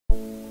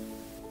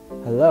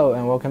Hello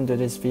and welcome to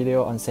this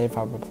video on Safe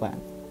Harbor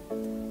Plan.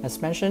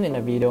 As mentioned in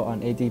a video on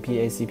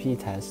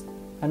ADP-ACP test,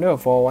 under a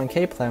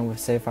 401k plan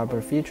with Safe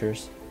Harbor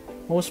features,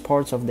 most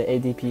parts of the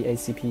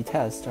ADP-ACP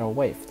test are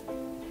waived,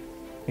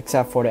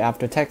 except for the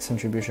after-tax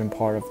contribution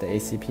part of the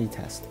ACP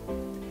test.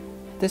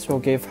 This will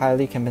give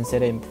highly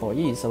compensated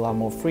employees a lot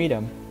more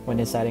freedom when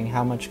deciding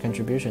how much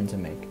contribution to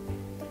make.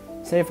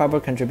 Safe Harbor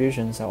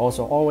contributions are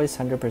also always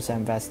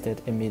 100%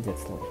 vested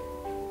immediately.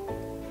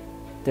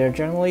 There are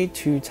generally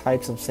two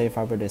types of Safe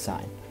Harbor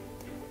design.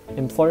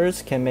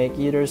 Employers can make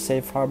either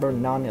Safe Harbor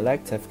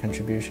non-elective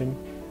contribution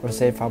or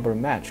Safe Harbor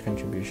match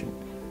contribution.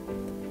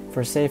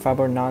 For Safe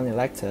Harbor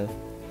non-elective,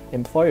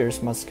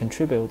 employers must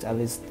contribute at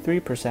least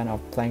 3%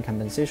 of plan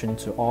compensation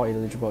to all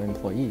eligible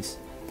employees,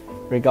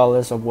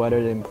 regardless of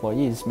whether the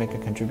employees make a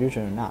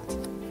contribution or not.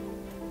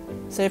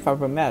 Safe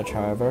Harbor match,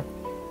 however,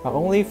 are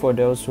only for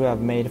those who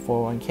have made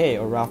 401k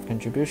or Roth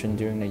contribution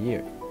during the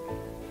year.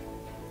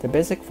 The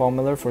basic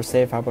formula for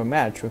Safe Harbor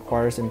match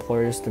requires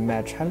employers to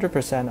match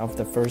 100% of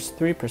the first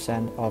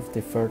 3% of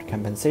deferred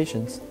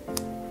compensations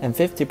and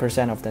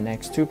 50% of the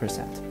next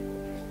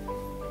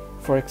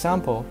 2%. For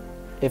example,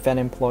 if an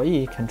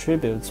employee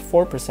contributes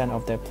 4%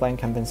 of their plan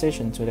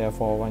compensation to their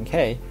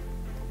 401k,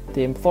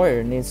 the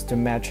employer needs to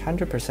match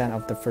 100%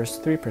 of the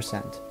first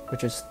 3%,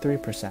 which is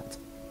 3%,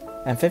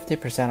 and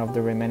 50% of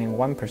the remaining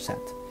 1%,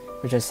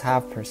 which is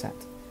 0.5%.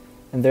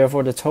 And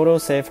therefore the total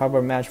Safe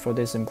Harbor match for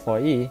this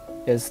employee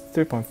is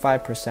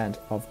 3.5%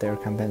 of their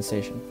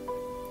compensation.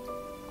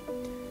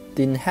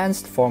 The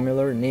enhanced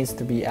formula needs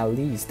to be at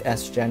least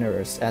as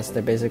generous as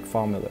the basic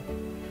formula,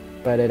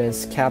 but it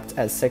is capped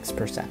at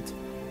 6%.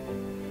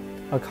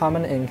 A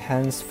common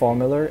enhanced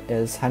formula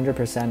is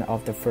 100%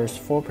 of the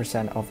first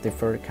 4% of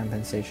deferred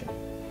compensation.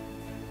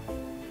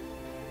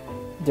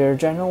 There are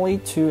generally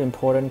two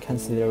important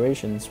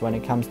considerations when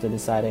it comes to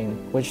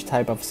deciding which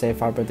type of Safe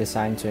Harbor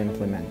design to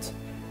implement.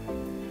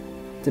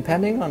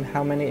 Depending on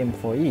how many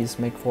employees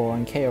make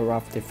 401k or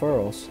Roth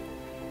deferrals,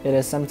 it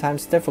is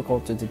sometimes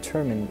difficult to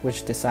determine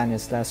which design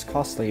is less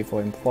costly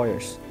for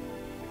employers.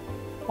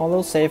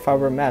 Although Safe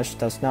Harbor match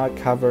does not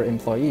cover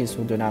employees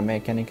who do not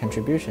make any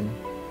contribution,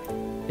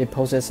 it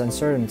poses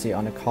uncertainty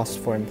on the cost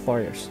for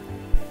employers.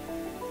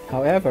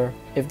 However,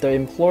 if the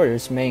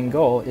employer's main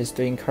goal is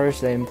to encourage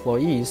the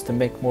employees to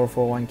make more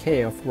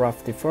 401k or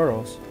Roth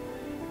deferrals,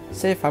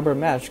 Safe Harbor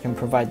match can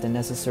provide the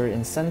necessary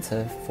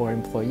incentive for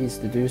employees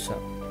to do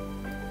so.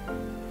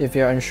 If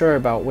you are unsure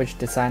about which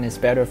design is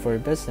better for your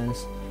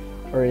business,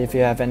 or if you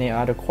have any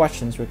other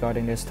questions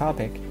regarding this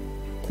topic,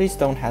 please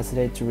don't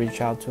hesitate to reach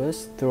out to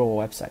us through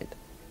our website.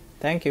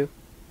 Thank you.